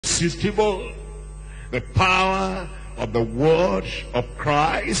irresistible the power of the word of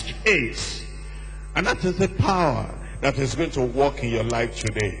Christ is. And that is the power that is going to work in your life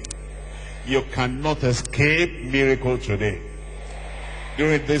today. You cannot escape miracle today.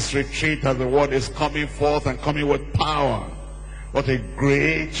 During this retreat, as the word is coming forth and coming with power, what a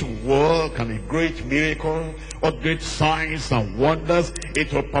great work and a great miracle, what great signs and wonders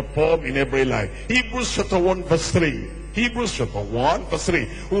it will perform in every life. Hebrews chapter 1 verse 3. Hebrews chapter 1 verse 3.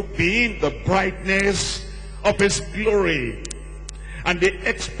 Who being the brightness of his glory and the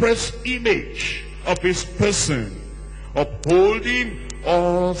express image of his person, upholding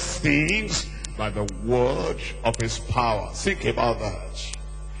all things by the word of his power. Think about that.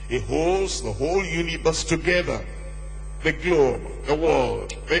 He holds the whole universe together. The globe, the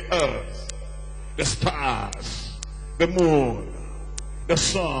world, the earth, the stars, the moon, the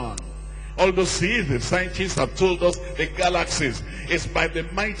sun. All those things the scientists have told us, the galaxies, is by the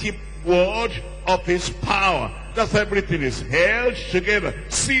mighty word of his power. That's everything is held together.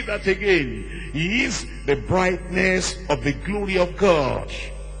 See that again. He is the brightness of the glory of God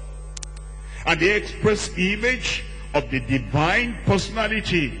and the express image of the divine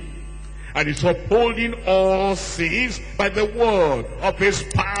personality, and is upholding all things by the word of his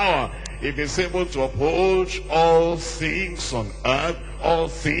power. If he's able to uphold all things on earth, all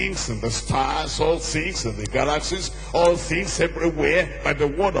things in the stars, all things in the galaxies, all things everywhere by the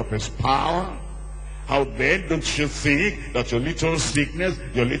word of his power, how then don't you think that your little sickness,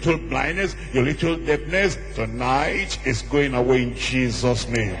 your little blindness, your little deafness tonight is going away in Jesus'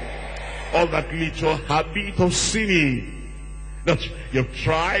 name? All that little habit of sinning that you've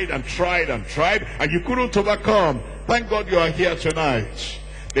tried and tried and tried and you couldn't overcome, thank God you are here tonight.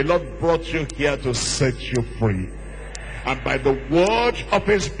 The Lord brought you here to set you free. And by the word of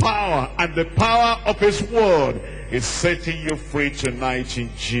his power and the power of his word is setting you free tonight in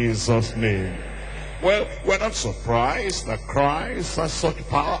Jesus' name. Well, we're not surprised that Christ has such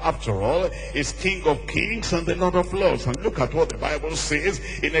power. After all, is King of Kings and the Lord of Lords. And look at what the Bible says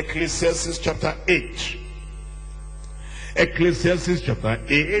in Ecclesiastes chapter 8. Ecclesiastes chapter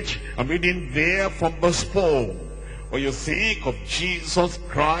 8, I'm reading there from verse 4. When you think of Jesus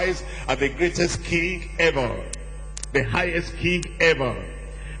Christ as the greatest king ever, the highest king ever,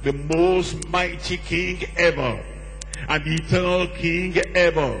 the most mighty king ever, and the eternal king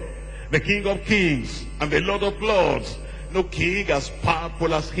ever, the King of Kings and the Lord of Lords, no king as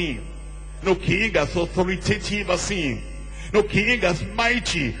powerful as him, no king as authoritative as him, no king as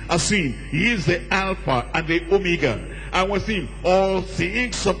mighty as him. He is the Alpha and the Omega, and with him all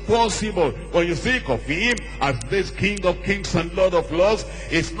things are possible. When you think of him as this King of Kings and Lord of Lords,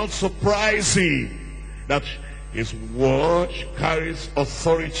 it's not surprising that his word carries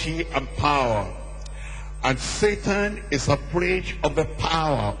authority and power. And Satan is afraid of the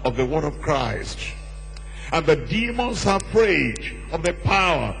power of the word of Christ. And the demons are afraid of the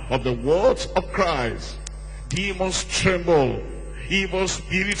power of the words of Christ. Demons tremble. Evil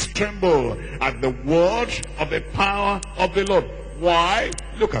spirits tremble at the word of the power of the Lord. Why?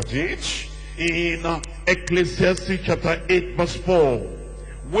 Look at it in Ecclesiastes chapter 8 verse 4.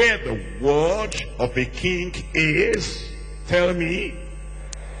 Where the word of a king is, tell me.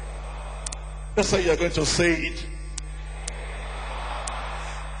 That's how you're going to say it.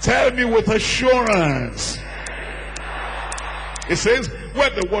 Tell me with assurance. It says, where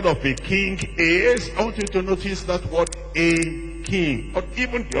the word of a king is, I want you to notice that word, a king. Not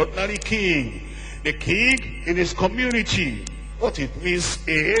even the ordinary king. The king in his community. What it means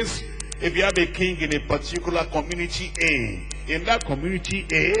is, if you have a king in a particular community A, in that community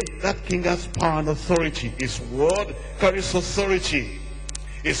A, that king has power and authority. His word carries authority.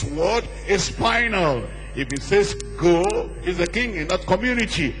 His word is final. If he says go, he's the king in that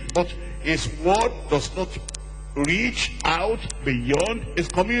community. But his word does not reach out beyond his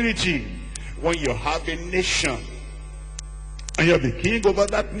community. When you have a nation, and you're the king over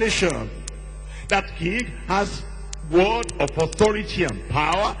that nation, that king has word of authority and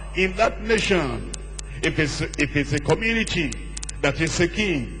power in that nation. If it's a community that is a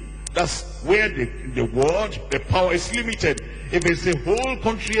king, that's where the word, the power is limited. If it's a whole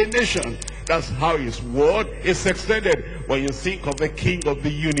country, a nation, that's how his word is extended. When you think of the king of the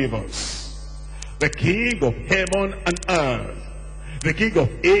universe, the king of heaven and earth, the king of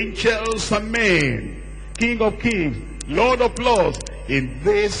angels and men, king of kings, Lord of lords, in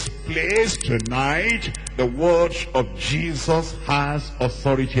this place tonight, the word of Jesus has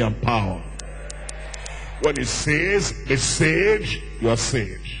authority and power. When it says, be saved, you are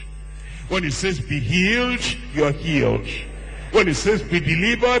saved. When it says, be healed, you are healed. When it says, be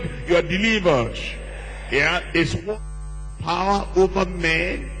delivered, you are delivered. Yeah, it's power over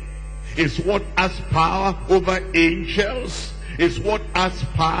men, It's what has power over angels. It's what has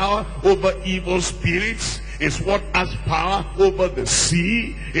power over evil spirits. It's what has power over the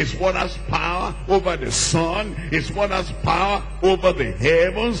sea. It's what has power over the sun. It's what has power over the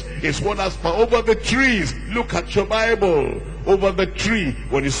heavens. It's what has power over the trees. Look at your Bible. Over the tree,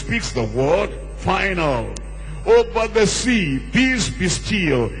 when it speaks the word, final. Over the sea, peace be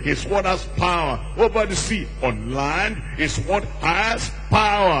still, is what has power. Over the sea, on land, is what has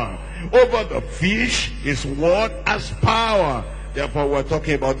power. Over the fish, is what has power. Therefore, we're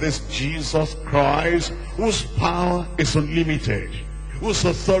talking about this Jesus Christ, whose power is unlimited, whose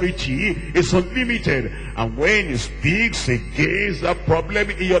authority is unlimited. And when he speaks against that problem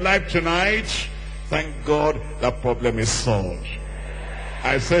in your life tonight, thank God that problem is solved.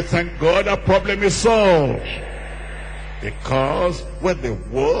 I said, thank God that problem is solved. Because where the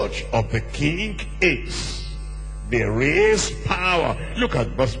word of the king is, there is power. Look at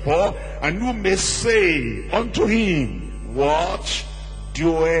verse 4. And who may say unto him, what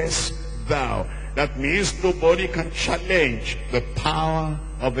doest thou? That means nobody can challenge the power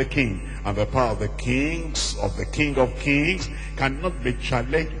of the king. And the power of the kings, of the King of Kings, cannot be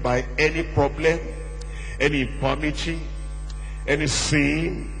challenged by any problem, any infirmity, any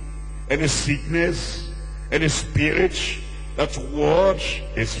sin, any sickness, any spirit. That word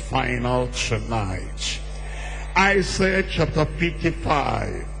is final tonight. Isaiah chapter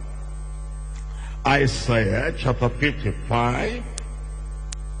 55. Isaiah chapter 55.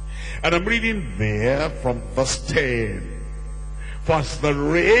 And I'm reading there from verse 10. For as the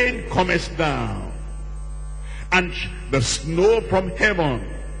rain cometh down, and the snow from heaven,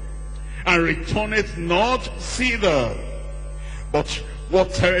 and returneth not thither, but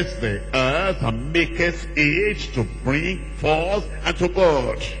watereth the earth, and maketh it to bring forth unto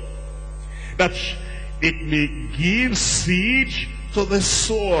God, that it may give seed to the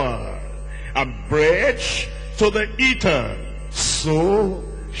sower, and bread to the eater, so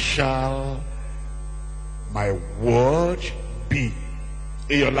shall my word be.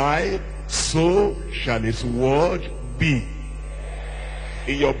 In your life, so shall his word be.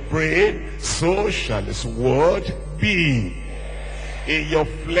 In your brain, so shall his word be. In your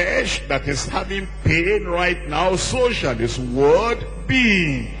flesh that is having pain right now, so shall his word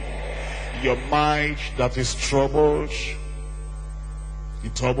be. In your mind that is troubled,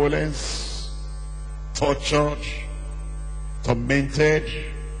 in turbulence, tortured, tormented,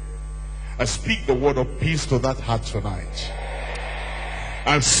 I speak the word of peace to that heart tonight.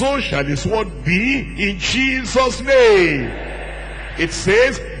 And so shall his word be in Jesus' name. It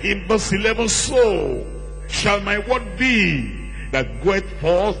says in verse 11, so shall my word be that goeth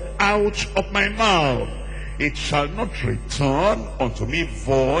forth out of my mouth. It shall not return unto me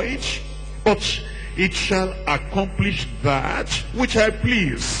void, but it shall accomplish that which I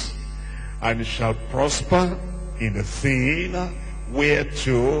please, and it shall prosper in the thing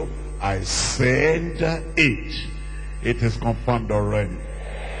whereto I send it. It is confirmed already.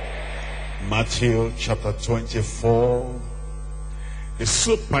 Matthew chapter 24. The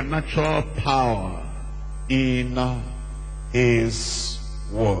supernatural power in his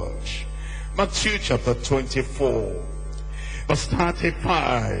word. Matthew chapter 24 verse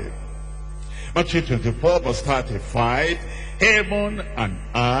 35. Matthew 24 verse 35. Heaven and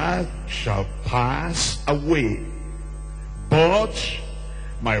earth shall pass away, but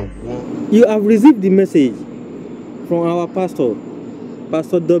my word. You have received the message from our pastor,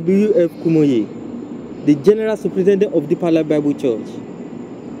 Pastor W.F. Kumuyi, the General Superintendent of Deeper Life Bible Church.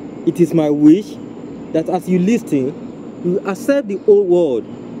 It is my wish that as you listen, you will accept the whole word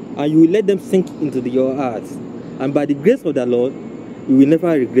and you will let them sink into your hearts. And by the grace of the Lord, you will never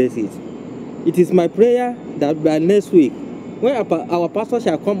regret it. It is my prayer that by next week, when our pastor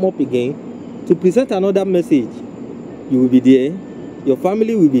shall come up again to present another message, you will be there, your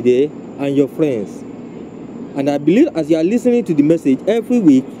family will be there, and your friends. And I believe as you are listening to the message every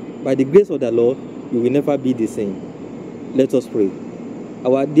week, by the grace of the Lord, you will never be the same. Let us pray.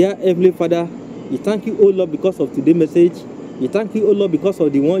 Our dear Heavenly Father, we thank you, O Lord, because of today's message. We thank you, O Lord, because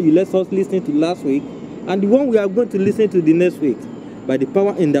of the one you let us listen to last week, and the one we are going to listen to the next week, by the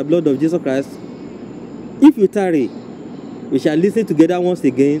power in the blood of Jesus Christ. If you tarry, we shall listen together once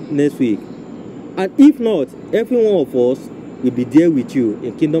again next week. And if not, every one of us will be there with you in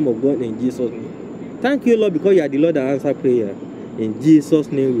the kingdom of God in Jesus' name. Thank you, Lord, because you are the Lord that answers prayer. In Jesus'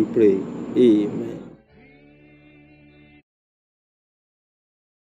 name we pray. Amen.